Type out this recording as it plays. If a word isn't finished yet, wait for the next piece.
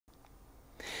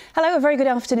Hello, a very good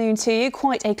afternoon to you.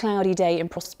 Quite a cloudy day in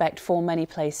prospect for many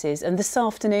places, and this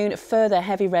afternoon further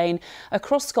heavy rain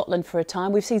across Scotland for a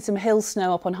time. We've seen some hill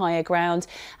snow up on higher ground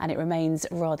and it remains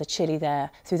rather chilly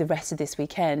there through the rest of this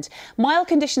weekend. Mild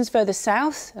conditions further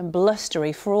south and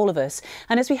blustery for all of us,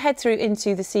 and as we head through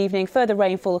into this evening, further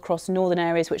rainfall across northern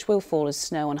areas which will fall as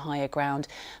snow on higher ground.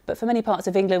 But for many parts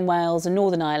of England, Wales and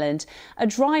Northern Ireland, a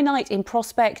dry night in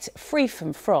prospect, free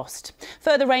from frost.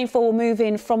 Further rainfall will move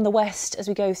in from the west as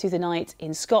we go through the night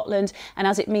in Scotland, and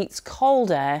as it meets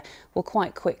cold air will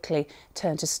quite quickly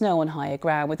turn to snow on higher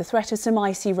ground, with the threat of some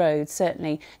icy roads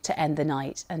certainly to end the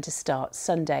night and to start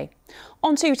Sunday.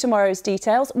 On to tomorrow's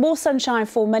details. More sunshine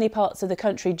for many parts of the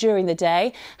country during the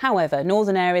day. However,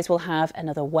 northern areas will have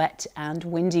another wet and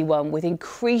windy one, with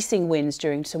increasing winds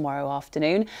during tomorrow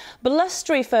afternoon.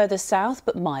 Blustery further south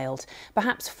but mild,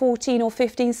 perhaps 14 or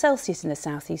 15 Celsius in the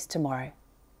southeast tomorrow.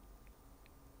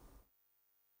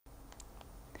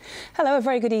 Hello, a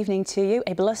very good evening to you.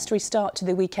 A blustery start to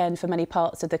the weekend for many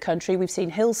parts of the country. We've seen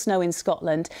hill snow in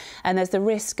Scotland, and there's the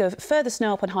risk of further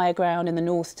snow up on higher ground in the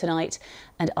north tonight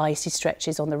and icy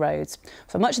stretches on the roads.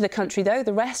 For much of the country though,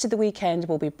 the rest of the weekend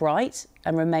will be bright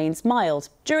and remains mild.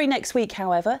 During next week,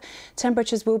 however,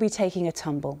 temperatures will be taking a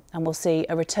tumble and we'll see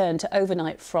a return to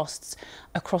overnight frosts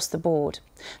across the board.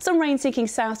 Some rain sinking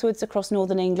southwards across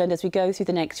northern England as we go through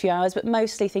the next few hours, but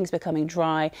mostly things becoming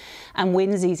dry and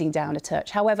winds easing down a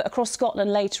touch. However, across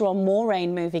Scotland later on, more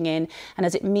rain moving in, and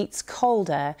as it meets cold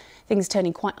air, things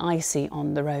turning quite icy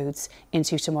on the roads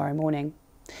into tomorrow morning.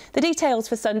 The details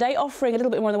for Sunday offering a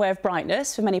little bit more in the way of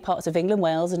brightness for many parts of England,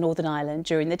 Wales and Northern Ireland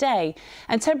during the day,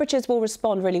 and temperatures will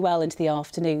respond really well into the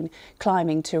afternoon,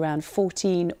 climbing to around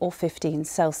 14 or 15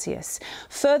 Celsius.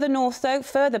 Further north though,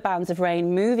 further bands of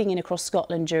rain moving in across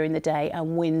Scotland during the day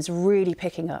and winds really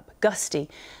picking up, gusty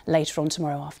later on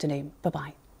tomorrow afternoon.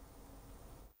 Bye-bye.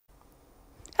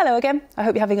 Hello again. I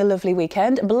hope you're having a lovely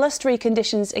weekend. Blustery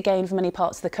conditions again for many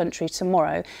parts of the country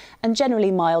tomorrow, and generally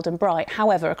mild and bright.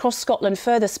 However, across Scotland,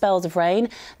 further spells of rain,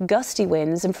 gusty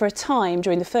winds, and for a time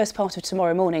during the first part of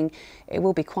tomorrow morning, it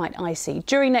will be quite icy.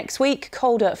 During next week,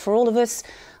 colder for all of us,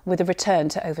 with a return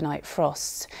to overnight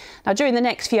frosts. Now, during the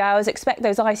next few hours, expect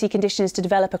those icy conditions to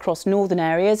develop across northern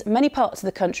areas, many parts of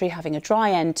the country having a dry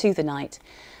end to the night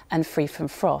and free from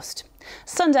frost.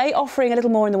 Sunday offering a little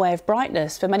more in the way of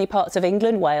brightness for many parts of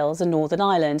England, Wales and Northern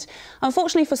Ireland.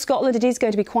 Unfortunately for Scotland, it is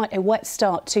going to be quite a wet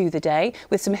start to the day,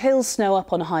 with some hill snow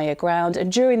up on higher ground,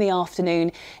 and during the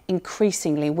afternoon,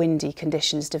 increasingly windy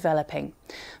conditions developing.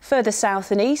 Further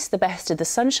south and east, the best of the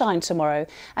sunshine tomorrow,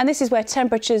 and this is where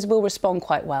temperatures will respond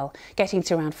quite well, getting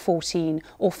to around 14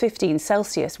 or 15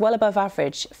 Celsius, well above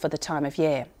average for the time of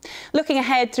year. Looking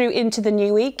ahead through into the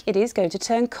new week, it is going to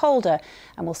turn colder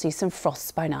and we'll see some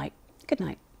frosts by night. Good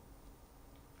night.